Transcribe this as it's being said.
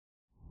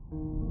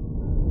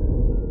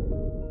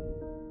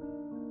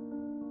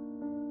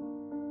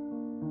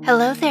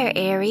Hello there,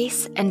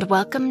 Aries, and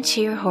welcome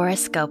to your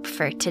horoscope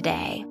for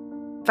today,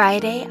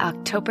 Friday,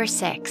 October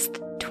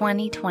 6th,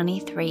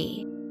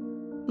 2023.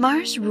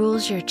 Mars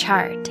rules your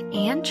chart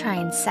and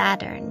trines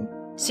Saturn,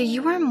 so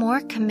you are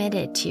more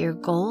committed to your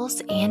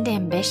goals and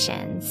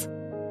ambitions.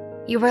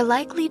 You are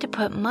likely to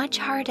put much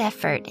hard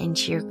effort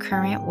into your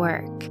current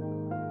work.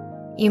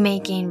 You may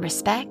gain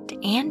respect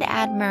and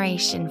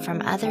admiration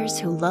from others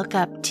who look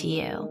up to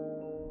you.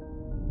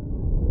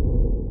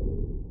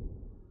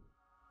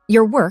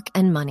 Your work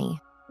and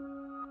money.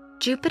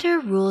 Jupiter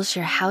rules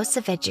your house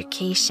of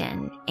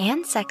education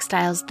and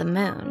sextiles the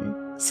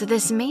moon, so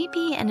this may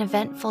be an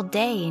eventful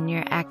day in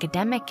your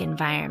academic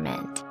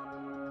environment.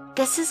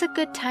 This is a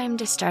good time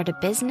to start a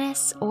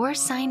business or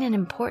sign an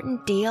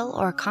important deal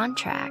or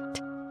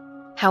contract.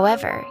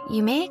 However,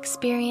 you may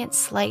experience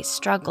slight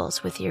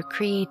struggles with your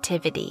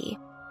creativity.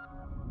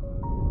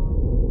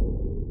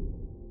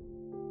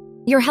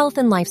 Your health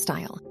and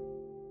lifestyle.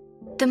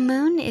 The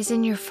moon is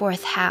in your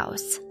 4th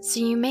house,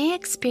 so you may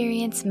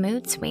experience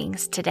mood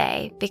swings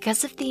today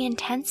because of the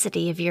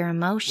intensity of your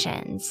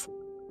emotions.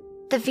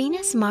 The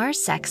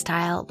Venus-Mars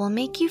sextile will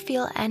make you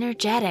feel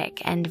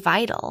energetic and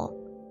vital,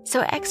 so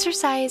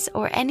exercise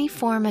or any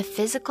form of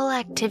physical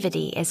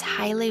activity is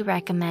highly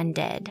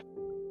recommended.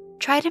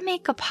 Try to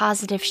make a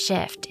positive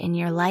shift in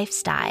your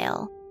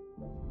lifestyle.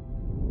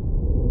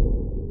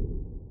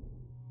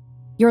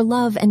 Your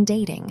love and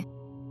dating.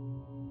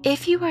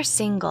 If you are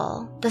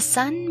single, the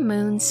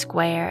Sun-Moon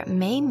square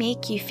may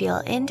make you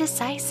feel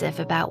indecisive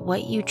about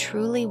what you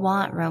truly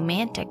want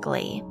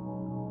romantically.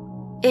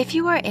 If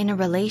you are in a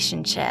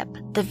relationship,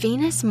 the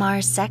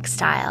Venus-Mars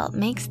sextile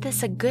makes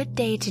this a good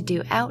day to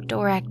do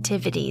outdoor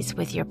activities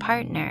with your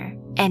partner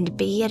and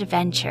be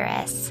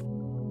adventurous.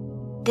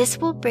 This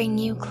will bring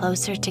you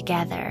closer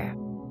together.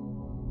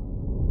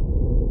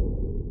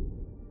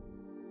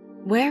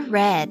 Wear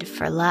red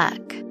for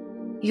luck.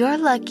 Your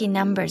lucky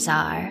numbers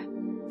are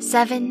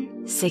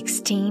 7,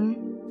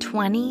 16,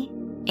 20,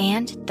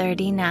 and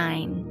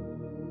 39.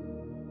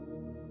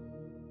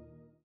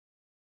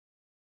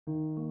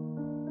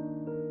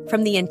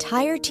 From the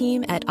entire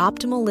team at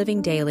Optimal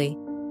Living Daily,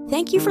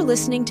 thank you for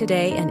listening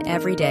today and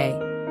every day.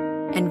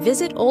 And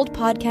visit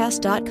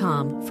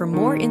oldpodcast.com for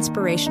more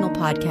inspirational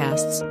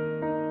podcasts.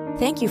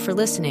 Thank you for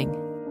listening.